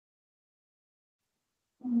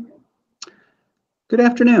Good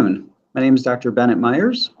afternoon. My name is Dr. Bennett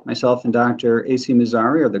Myers. Myself and Dr. A.C.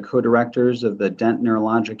 Mazzari are the co-directors of the DENT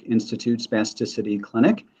Neurologic Institute Spasticity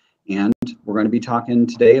Clinic, and we're going to be talking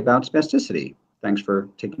today about spasticity. Thanks for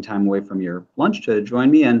taking time away from your lunch to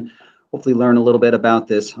join me and hopefully learn a little bit about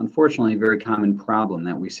this, unfortunately, very common problem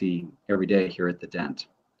that we see every day here at the DENT.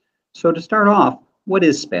 So to start off, what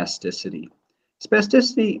is spasticity?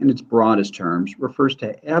 Spasticity, in its broadest terms, refers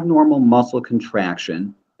to abnormal muscle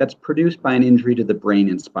contraction that's produced by an injury to the brain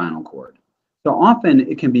and spinal cord. So often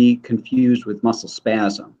it can be confused with muscle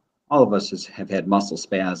spasm. All of us have had muscle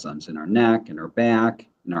spasms in our neck, in our back,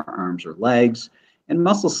 in our arms or legs. And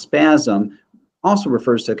muscle spasm also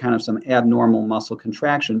refers to kind of some abnormal muscle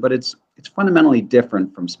contraction, but it's fundamentally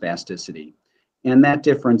different from spasticity. And that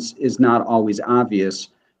difference is not always obvious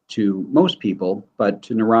to most people, but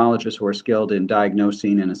to neurologists who are skilled in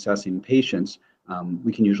diagnosing and assessing patients,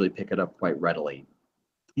 we can usually pick it up quite readily.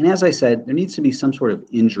 And as I said, there needs to be some sort of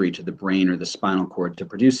injury to the brain or the spinal cord to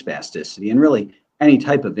produce spasticity, and really any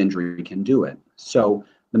type of injury can do it. So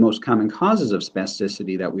the most common causes of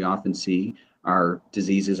spasticity that we often see are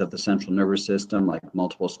diseases of the central nervous system like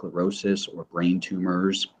multiple sclerosis or brain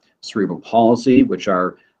tumors, cerebral palsy, which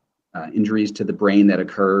are injuries to the brain that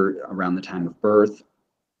occur around the time of birth,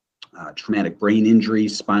 traumatic brain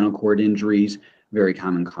injuries, spinal cord injuries, very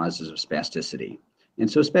common causes of spasticity. And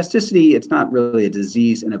so spasticity, it's not really a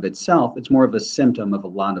disease in of itself, it's more of a symptom of a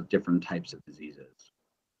lot of different types of diseases.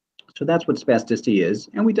 So that's what spasticity is,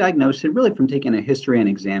 and we diagnose it really from taking a history and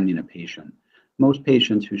examining a patient. Most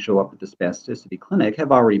patients who show up at the spasticity clinic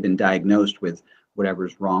have already been diagnosed with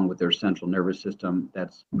whatever's wrong with their central nervous system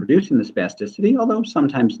that's producing the spasticity, although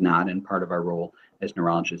sometimes not, and part of our role as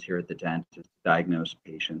neurologists here at the DENT is to diagnose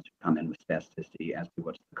patients who come in with spasticity as to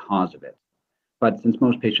what's the cause of it. But since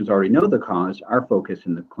most patients already know the cause, our focus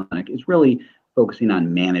in the clinic is really focusing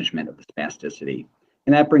on management of the spasticity.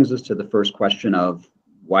 And that brings us to the first question of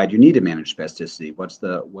why do you need to manage spasticity? What's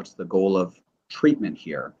the goal of treatment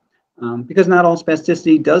here? Because not all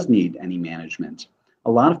spasticity does need any management.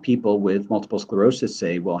 A lot of people with multiple sclerosis,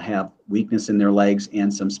 say, will have weakness in their legs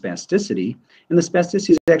and some spasticity, and the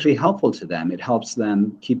spasticity is actually helpful to them. It helps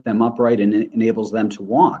them keep them upright and it enables them to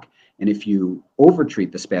walk. And if you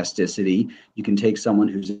overtreat the spasticity, you can take someone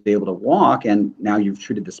who's able to walk and now you've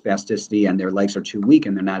treated the spasticity and their legs are too weak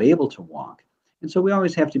and they're not able to walk. And so we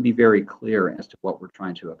always have to be very clear as to what we're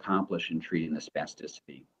trying to accomplish in treating the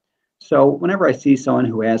spasticity. So whenever I see someone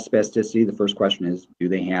who has spasticity, the first question is, do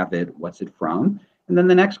they have it? What's it from? And then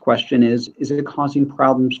the next question is it causing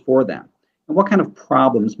problems for them? And what kind of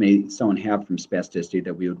problems may someone have from spasticity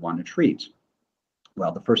that we would want to treat?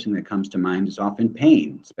 Well, the first thing that comes to mind is often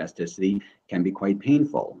pain. Spasticity can be quite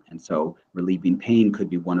painful, and so relieving pain could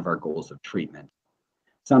be one of our goals of treatment.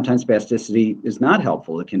 Sometimes spasticity is not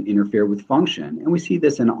helpful. It can interfere with function, and we see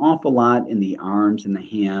this an awful lot in the arms and the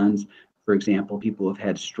hands. For example, people who have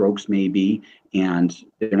had strokes maybe, and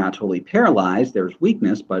they're not totally paralyzed. There's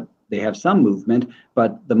weakness, but they have some movement,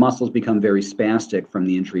 but the muscles become very spastic from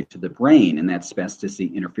the injury to the brain, and that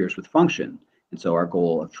spasticity interferes with function. And so our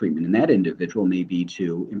goal of treatment in that individual may be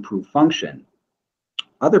to improve function.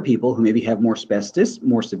 Other people who maybe have more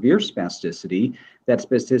severe spasticity, that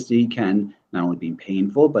spasticity can not only be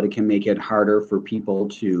painful, but it can make it harder for people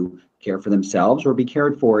to care for themselves or be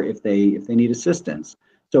cared for if they need assistance.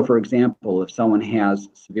 So for example, if someone has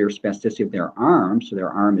severe spasticity of their arm, so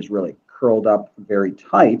their arm is really curled up very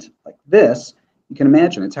tight like this, you can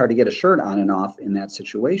imagine it's hard to get a shirt on and off in that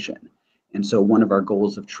situation. And so one of our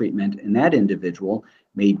goals of treatment in that individual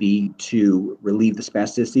may be to relieve the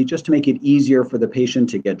spasticity just to make it easier for the patient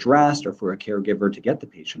to get dressed or for a caregiver to get the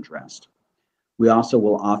patient dressed. We also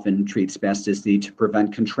will often treat spasticity to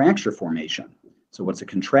prevent contracture formation. So what's a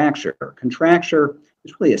contracture? Contracture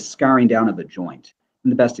is really a scarring down of a joint.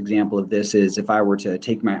 And the best example of this is if I were to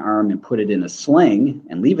take my arm and put it in a sling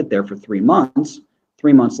and leave it there for 3 months,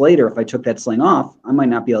 3 months later, if I took that sling off, I might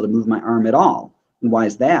not be able to move my arm at all. And why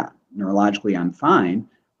is that? Neurologically, I'm fine,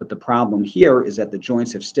 but the problem here is that the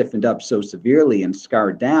joints have stiffened up so severely and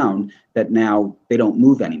scarred down that now they don't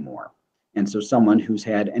move anymore. And so someone who's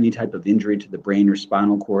had any type of injury to the brain or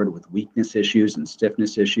spinal cord with weakness issues and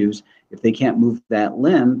stiffness issues, if they can't move that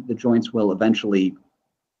limb, the joints will eventually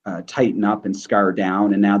tighten up and scar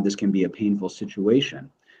down, and now this can be a painful situation.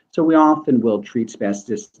 So we often will treat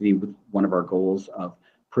spasticity with one of our goals of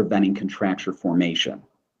preventing contracture formation.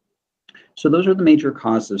 So those are the major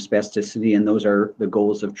causes of spasticity, and those are the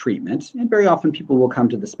goals of treatment. And very often people will come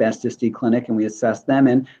to the spasticity clinic and we assess them,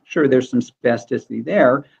 and sure, there's some spasticity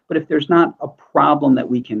there, but if there's not a problem that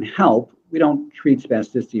we can help, we don't treat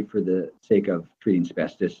spasticity for the sake of treating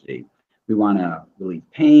spasticity. We want to relieve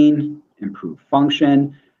pain, improve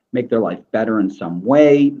function, make their life better in some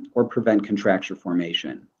way, or prevent contracture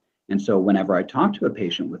formation. And so whenever I talk to a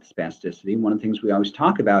patient with spasticity, one of the things we always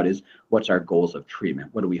talk about is what's our goals of treatment?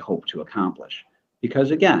 What do we hope to accomplish?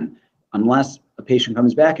 Because again, unless a patient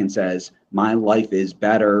comes back and says, my life is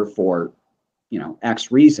better for,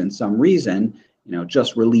 X reason, some reason,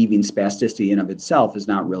 just relieving spasticity in of itself is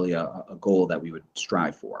not really a goal that we would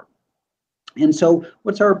strive for. And so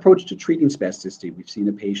what's our approach to treating spasticity? We've seen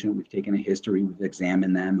a patient, we've taken a history, we've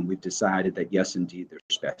examined them, and we've decided that yes, indeed, there's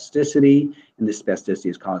spasticity, and this spasticity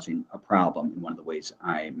is causing a problem in one of the ways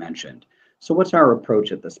I mentioned. So what's our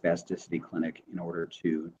approach at the spasticity clinic in order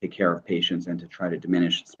to take care of patients and to try to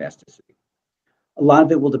diminish spasticity? A lot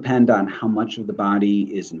of it will depend on how much of the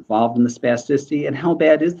body is involved in the spasticity and how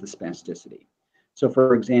bad is the spasticity. So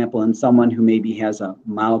for example, in someone who maybe has a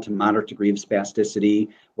mild to moderate degree of spasticity,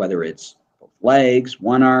 whether it's both legs,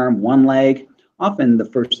 one arm, one leg, often the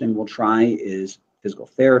first thing we'll try is physical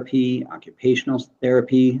therapy, occupational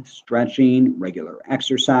therapy, stretching, regular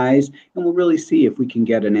exercise, and we'll really see if we can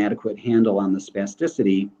get an adequate handle on the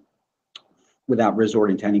spasticity without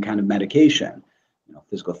resorting to any kind of medication.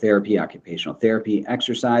 Physical therapy, occupational therapy,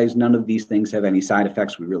 exercise, none of these things have any side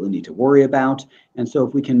effects we really need to worry about. And so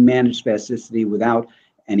if we can manage spasticity without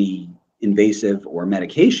any invasive or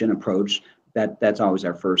medication approach, that's always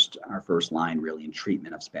our first line really in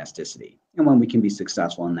treatment of spasticity. And when we can be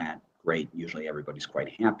successful in that, great, usually everybody's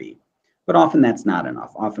quite happy. But often that's not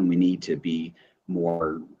enough. Often we need to be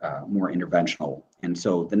more interventional. And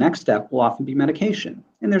so the next step will often be medication.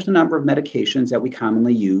 And there's a number of medications that we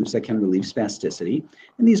commonly use that can relieve spasticity.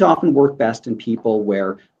 And these often work best in people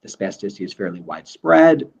where the spasticity is fairly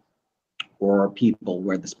widespread, or people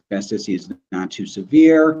where the spasticity is not too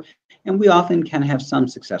severe. And we often can have some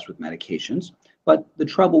success with medications. But the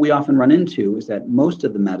trouble we often run into is that most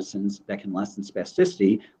of the medicines that can lessen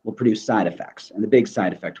spasticity will produce side effects. And the big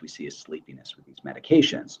side effect we see is sleepiness with these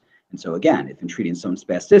medications. And so again, if in treating some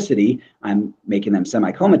spasticity, I'm making them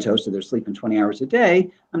semi-comatose, so they're sleeping 20 hours a day,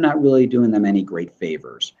 I'm not really doing them any great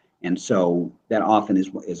favors. And so that often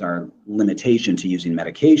is our limitation to using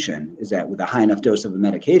medication, is that with a high enough dose of a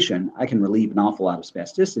medication, I can relieve an awful lot of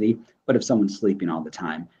spasticity, but if someone's sleeping all the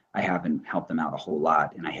time, I haven't helped them out a whole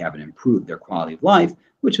lot, and I haven't improved their quality of life,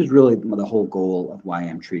 which is really the whole goal of why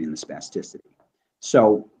I'm treating the spasticity.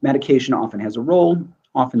 So medication often has a role.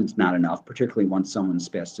 Often it's not enough, particularly once someone's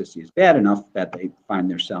spasticity is bad enough that they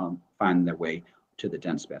find their way to the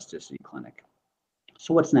DENT spasticity clinic.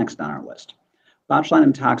 So what's next on our list?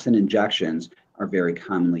 Botulinum toxin injections are very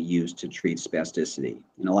commonly used to treat spasticity.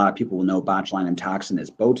 And a lot of people will know botulinum toxin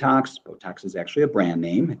as Botox. Botox is actually a brand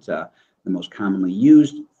name. It's the most commonly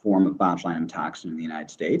used form of botulinum toxin in the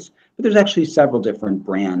United States. But there's actually several different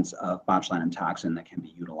brands of botulinum toxin that can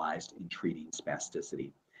be utilized in treating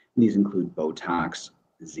spasticity. And these include Botox,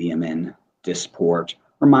 Xeomin, Dysport,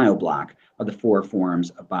 or Myoblock are the 4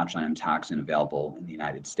 forms of botulinum toxin available in the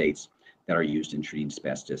United States that are used in treating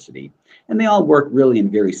spasticity. And they all work really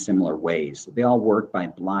in very similar ways. They all work by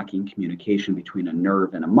blocking communication between a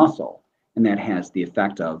nerve and a muscle, and that has the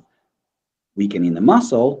effect of weakening the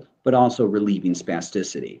muscle, but also relieving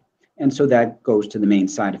spasticity. And so that goes to the main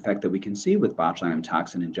side effect that we can see with botulinum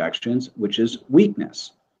toxin injections, which is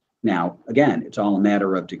weakness. Now, again, it's all a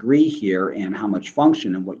matter of degree here and how much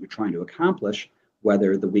function and what you're trying to accomplish,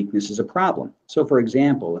 whether the weakness is a problem. So for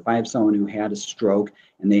example, if I have someone who had a stroke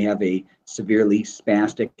and they have a severely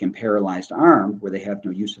spastic and paralyzed arm where they have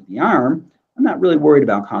no use of the arm, I'm not really worried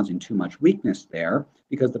about causing too much weakness there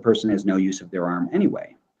because the person has no use of their arm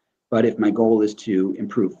anyway. But if my goal is to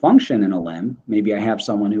improve function in a limb, maybe I have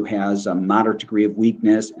someone who has a moderate degree of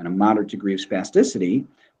weakness and a moderate degree of spasticity.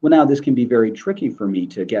 Well, now this can be very tricky for me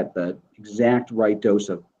to get the exact right dose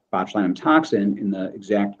of botulinum toxin in the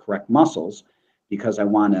exact correct muscles because I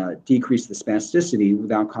want to decrease the spasticity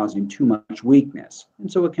without causing too much weakness.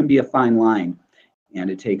 And so it can be a fine line, and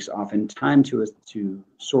it takes often time to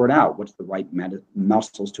sort out what's the right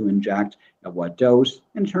muscles to inject at what dose.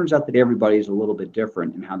 And it turns out that everybody is a little bit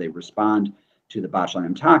different in how they respond to the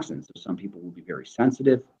botulinum toxin. So some people will be very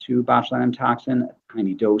sensitive to botulinum toxin. A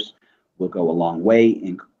tiny dose will go a long way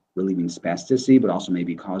in relieving spasticity, but also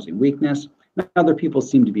maybe causing weakness. And other people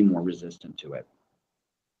seem to be more resistant to it.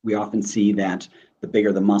 We often see that the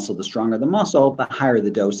bigger the muscle, the stronger the muscle, the higher the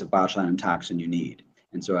dose of botulinum toxin you need.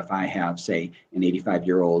 And so if I have, say, an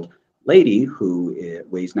 85-year-old lady who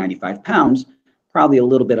weighs 95 pounds, probably a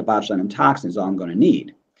little bit of botulinum toxin is all I'm going to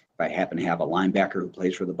need. If I happen to have a linebacker who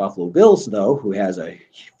plays for the Buffalo Bills, though, who has a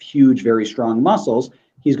huge, very strong muscles,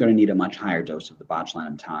 he's going to need a much higher dose of the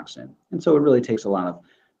botulinum toxin. And so it really takes a lot of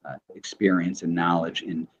experience and knowledge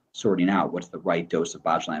in sorting out what's the right dose of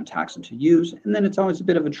botulinum toxin to use. And then it's always a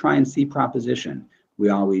bit of a try and see proposition. We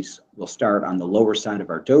always will start on the lower side of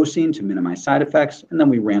our dosing to minimize side effects, and then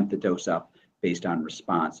we ramp the dose up based on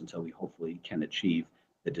response until we hopefully can achieve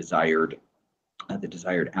the desired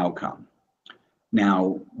outcome.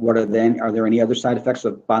 Now, are there any other side effects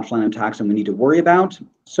of botulinum toxin we need to worry about?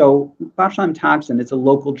 So botulinum toxin, it's a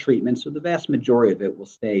local treatment, so the vast majority of it will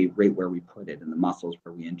stay right where we put it in the muscles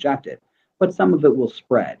where we inject it, but some of it will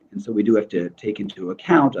spread. And so we do have to take into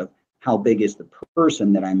account of how big is the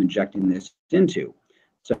person that I'm injecting this into.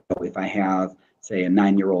 So if I have, say, a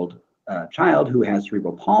 9-year-old child who has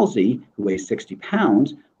cerebral palsy who weighs 60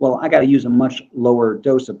 pounds, well, I got to use a much lower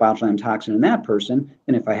dose of botulinum toxin in that person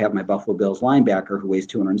than if I have my Buffalo Bills linebacker who weighs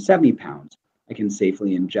 270 pounds. I can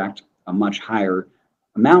safely inject a much higher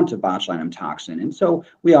amount of botulinum toxin. And so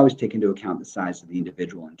we always take into account the size of the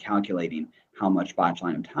individual in calculating how much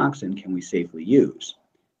botulinum toxin can we safely use.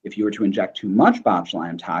 If you were to inject too much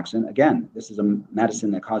botulinum toxin, again, this is a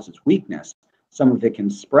medicine that causes weakness. Some of it can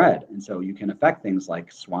spread, and so you can affect things like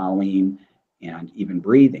swallowing and even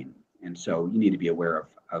breathing. And so you need to be aware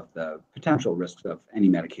of the potential risks of any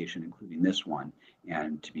medication, including this one,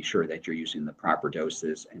 and to be sure that you're using the proper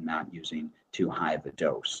doses and not using too high of a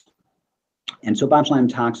dose. And so botulinum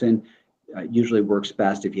toxin usually works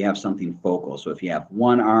best if you have something focal. So if you have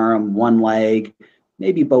one arm, one leg,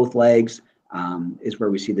 maybe both legs, is where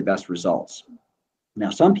we see the best results. Now,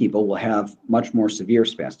 some people will have much more severe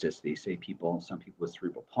spasticity, some people with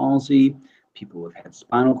cerebral palsy, people who have had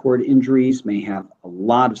spinal cord injuries, may have a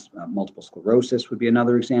lot of multiple sclerosis would be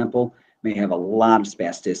another example, may have a lot of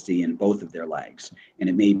spasticity in both of their legs. And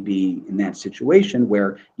it may be in that situation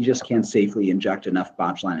where you just can't safely inject enough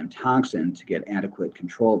botulinum toxin to get adequate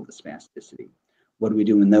control of the spasticity. What do we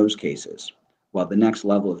do in those cases? Well, the next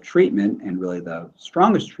level of treatment, and really the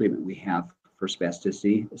strongest treatment we have for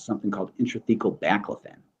spasticity, is something called intrathecal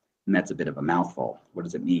baclofen. And that's a bit of a mouthful. What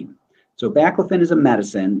does it mean? So baclofen is a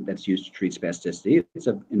medicine that's used to treat spasticity.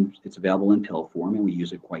 It's available in pill form, and we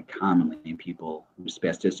use it quite commonly in people whose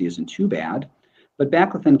spasticity isn't too bad. But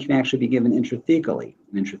baclofen can actually be given intrathecally.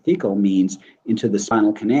 And intrathecal means into the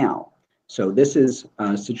spinal canal. So this is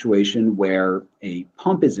a situation where a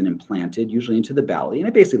pump is implanted, usually into the belly, and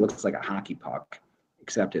it basically looks like a hockey puck,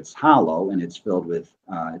 except it's hollow and it's filled with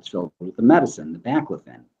the medicine, the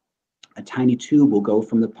baclofen. A tiny tube will go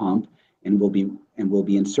from the pump and will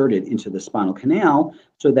be inserted into the spinal canal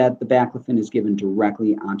so that the baclofen is given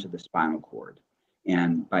directly onto the spinal cord.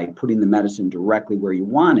 And by putting the medicine directly where you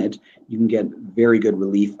want it, you can get very good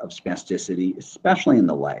relief of spasticity, especially in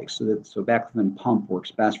the legs. So baclofen pump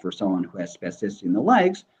works best for someone who has spasticity in the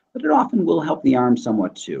legs, but it often will help the arms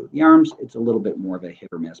somewhat too. The arms, it's a little bit more of a hit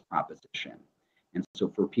or miss proposition. And so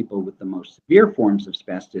for people with the most severe forms of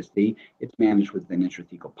spasticity, it's managed with an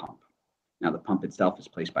intrathecal pump. Now, the pump itself is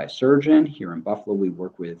placed by a surgeon. Here in Buffalo, we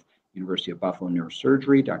work with University of Buffalo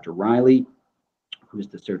Neurosurgery, Dr. Riley, who's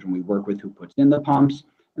the surgeon we work with who puts in the pumps.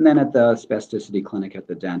 And then at the spasticity clinic at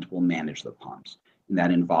the DENT, we'll manage the pumps. And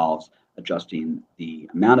that involves adjusting the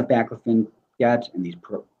amount of baclofen you get, and these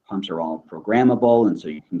pumps are all programmable, and so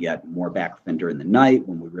you can get more baclofen during the night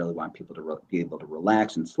when we really want people to be able to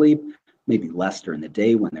relax and sleep, maybe less during the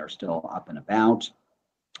day when they're still up and about.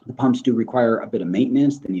 The pumps do require a bit of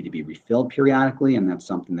maintenance. They need to be refilled periodically, and that's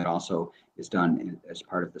something that also is done as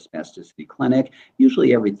part of the spasticity clinic.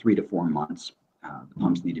 Usually every 3 to 4 months, the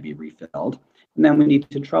pumps need to be refilled. And then we need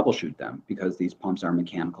to troubleshoot them because these pumps are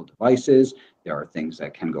mechanical devices. There are things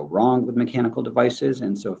that can go wrong with mechanical devices,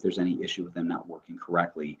 and so if there's any issue with them not working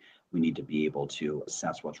correctly, we need to be able to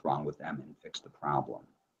assess what's wrong with them and fix the problem.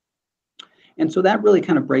 And so that really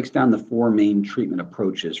kind of breaks down the 4 main treatment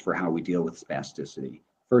approaches for how we deal with spasticity.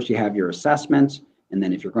 First, you have your assessment, and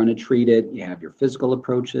then if you're going to treat it, you have your physical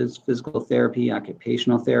approaches, physical therapy,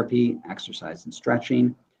 occupational therapy, exercise and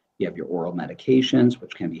stretching. You have your oral medications,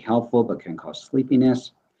 which can be helpful but can cause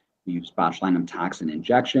sleepiness. You use botulinum toxin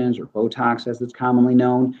injections, or Botox as it's commonly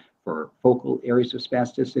known, for focal areas of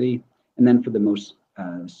spasticity. And then for the most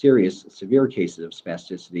severe cases of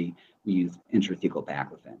spasticity, we use intrathecal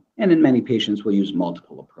baclofen. And in many patients, we'll use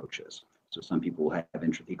multiple approaches. So some people will have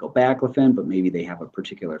intrathecal baclofen, but maybe they have a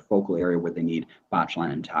particular focal area where they need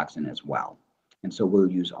botulinum toxin as well. And so we'll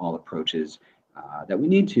use all approaches that we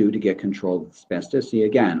need to get control of spasticity,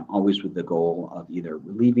 again, always with the goal of either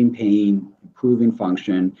relieving pain, improving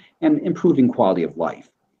function, and improving quality of life.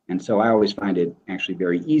 And so I always find it actually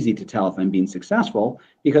very easy to tell if I'm being successful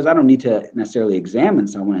because I don't need to necessarily examine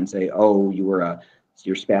someone and say, oh, your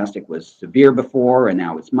spastic was severe before and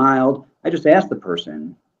now it's mild. I just ask the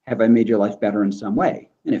person, have I made your life better in some way?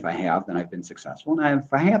 And if I have, then I've been successful. And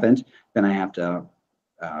if I haven't, then I have to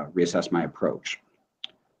reassess my approach.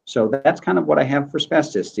 So that's kind of what I have for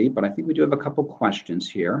spasticity, but I think we do have a couple questions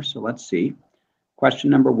here. So let's see. Question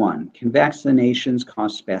number 1, can vaccinations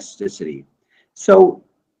cause spasticity? So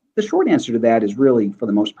the short answer to that is really, for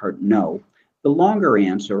the most part, no. The longer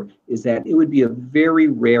answer is that it would be a very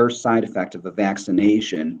rare side effect of a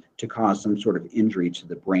vaccination to cause some sort of injury to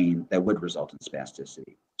the brain that would result in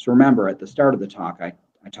spasticity. So remember, at the start of the talk, I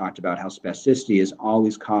talked about how spasticity is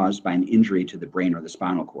always caused by an injury to the brain or the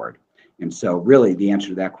spinal cord. And so really the answer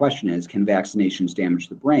to that question is, can vaccinations damage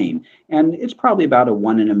the brain? And it's probably about a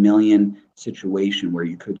 1 in a million situation where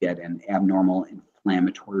you could get an abnormal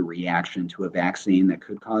inflammatory reaction to a vaccine that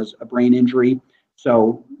could cause a brain injury.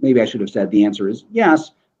 So maybe I should have said the answer is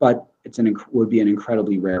yes, but would be an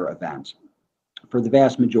incredibly rare event. For the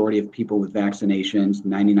vast majority of people with vaccinations,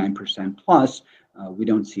 99% plus, we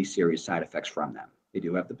don't see serious side effects from them. They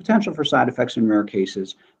do have the potential for side effects in rare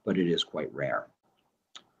cases, but it is quite rare.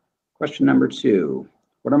 Question number 2,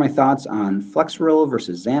 what are my thoughts on Flexeril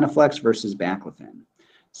versus Xanaflex versus Baclofen?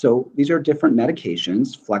 So these are different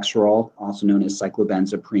medications. Flexeril, also known as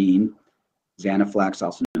cyclobenzaprine, Xanaflex,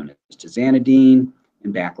 also known as tizanidine,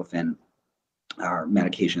 and Baclofen are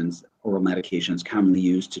medications, oral medications commonly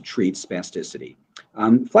used to treat spasticity.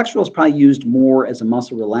 Flexeril is probably used more as a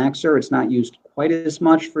muscle relaxer. It's not used quite as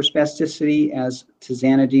much for spasticity as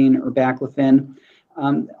tizanidine or Baclofen.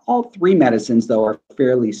 All 3 medicines, though, are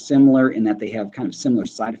fairly similar in that they have kind of similar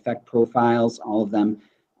side effect profiles. All of them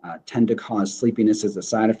tend to cause sleepiness as a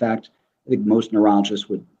side effect. I think most neurologists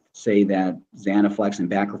would say that Xanaflex and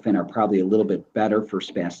Baclofen are probably a little bit better for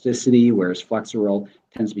spasticity, whereas Flexeril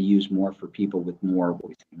tends to be used more for people with more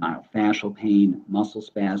myofascial pain, muscle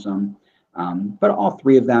spasm. But all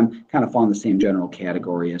 3 of them kind of fall in the same general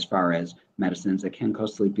category as far as medicines that can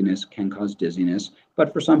cause sleepiness, can cause dizziness,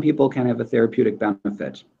 but for some people can have a therapeutic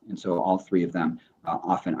benefit. And so all 3 of them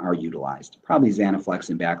often are utilized. Probably Xanaflex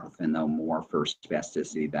and Baclofen, though, more for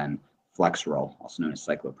spasticity than Flexeril, also known as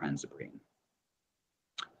cyclobenzaprine.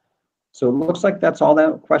 So it looks like that's all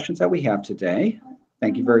the questions that we have today.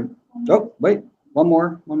 Thank you very much. Oh, wait, one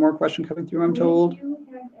more question coming through, I'm told.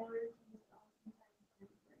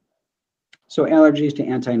 So allergies to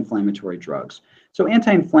anti-inflammatory drugs. So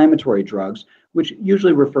anti-inflammatory drugs, which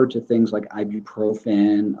usually refer to things like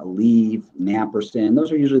ibuprofen, Aleve, naproxen,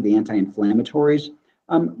 those are usually the anti-inflammatories.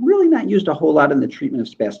 Really not used a whole lot in the treatment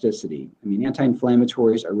of spasticity. I mean,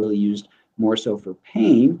 anti-inflammatories are really used more so for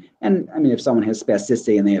pain. And I mean, if someone has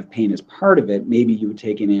spasticity and they have pain as part of it, maybe you would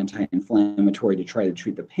take an anti-inflammatory to try to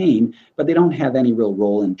treat the pain, but they don't have any real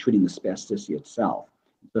role in treating the spasticity itself.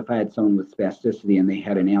 So if I had someone with spasticity and they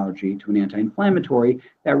had an allergy to an anti-inflammatory,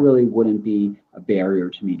 that really wouldn't be a barrier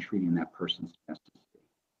to me treating that person's spasticity.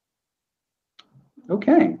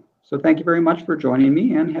 Okay, so thank you very much for joining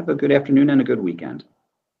me, and have a good afternoon and a good weekend.